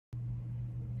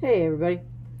Hey everybody.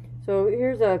 So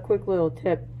here's a quick little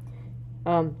tip.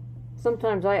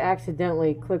 Sometimes I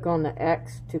accidentally click on the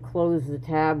X to close the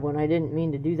tab when I didn't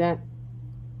mean to do that.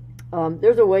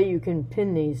 There's a way you can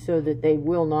pin these so that they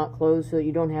will not close, so that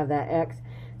you don't have that X,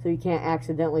 so you can't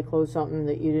accidentally close something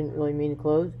that you didn't really mean to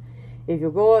close. If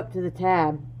you'll go up to the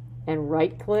tab and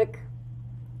right click,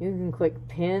 you can click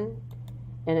pin,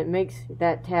 and it makes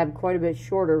that tab quite a bit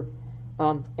shorter.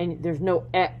 And there's no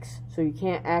X, so you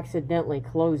can't accidentally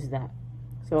close that.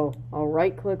 So I'll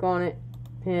right click on it,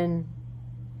 pin,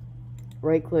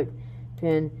 right click,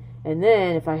 pin, and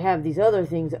then if I have these other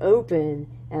things open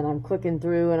and I'm clicking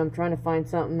through and I'm trying to find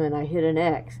something and I hit an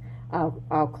X,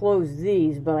 I'll close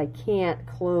these, but I can't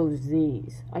close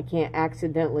these. I can't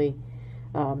accidentally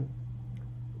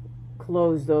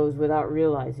close those without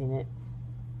realizing it.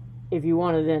 If you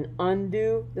want to then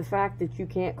undo the fact that you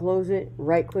can't close it,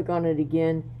 right click on it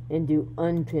again and do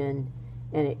unpin,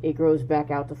 and it grows back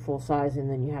out to full size,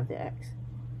 and then you have the X.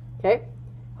 Okay?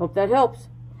 Hope that helps.